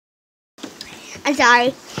I'm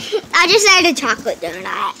sorry. I just ate a chocolate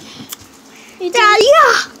donut.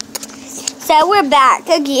 Yeah. So we're back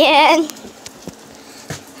again.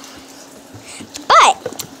 But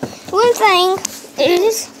one thing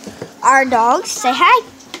is our dogs say hi.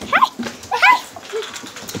 Hi. Hi.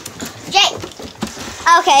 Jake.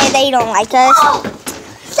 Okay, they don't like us. Oh.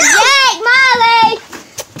 Jake, Molly.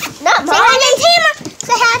 Not Molly.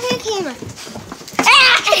 Say hi to the camera. Say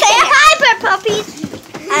hi to the camera. Say hi, bird puppies.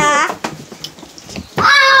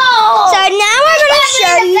 So now we're going to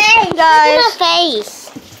show you guys. Look at my face.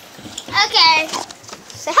 Okay.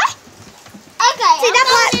 Say hi. Okay, see that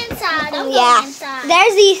part? Inside. I'm yeah. going inside.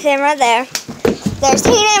 There's Ethan right there. There's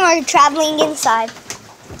Tina and we're traveling inside.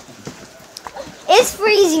 It's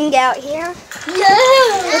freezing out here. Yeah.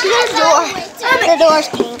 Look at the door. The door's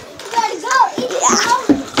pink. Yeah.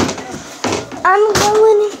 I'm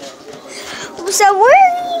going in. So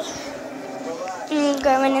we're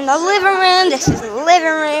going in the living room. This is the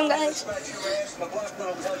living room, guys.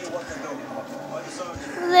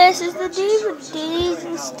 This is the DVDs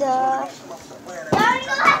and stuff.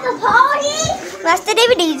 That's the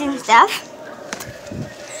DVDs and stuff.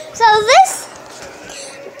 So this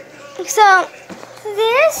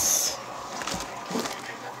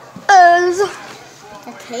is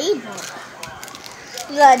the table.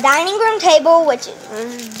 The dining room table, which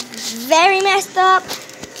is very messed up.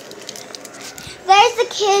 There's the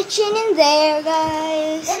kitchen in there,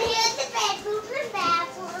 guys. And here's the bedroom and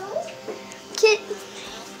bathroom.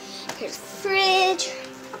 Here's the fridge.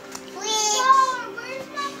 Where's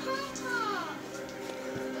my pom-pom?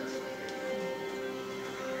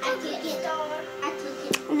 I took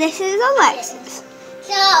it. This is Alexis.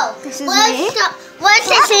 So, This is me. what's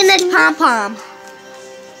the same as pom-pom?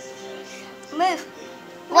 Move.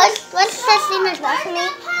 What's the same as me?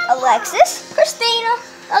 Alexis, Christina,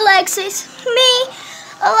 Alexis, me,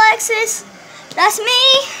 Alexis, that's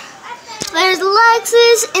me. There's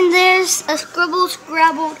Alexis, and there's a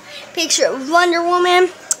scrabbled picture of Wonder Woman.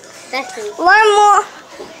 That's me.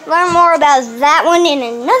 Learn more about that one in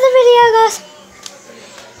another video, guys.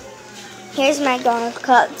 Here's my McDonald's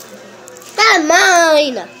cup. That's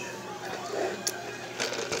mine.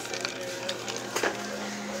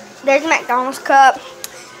 There's a McDonald's cup.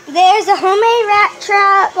 There's a homemade rat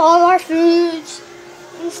trap, all our foods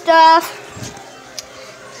and stuff.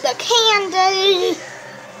 The candy,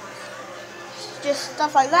 just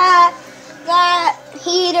stuff like that. That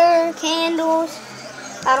heater, candles.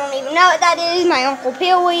 I don't even know what that is. My Uncle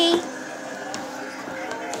Pee-wee.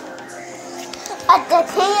 At the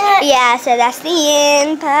tent. Yeah, so that's the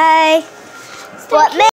end. Bye. What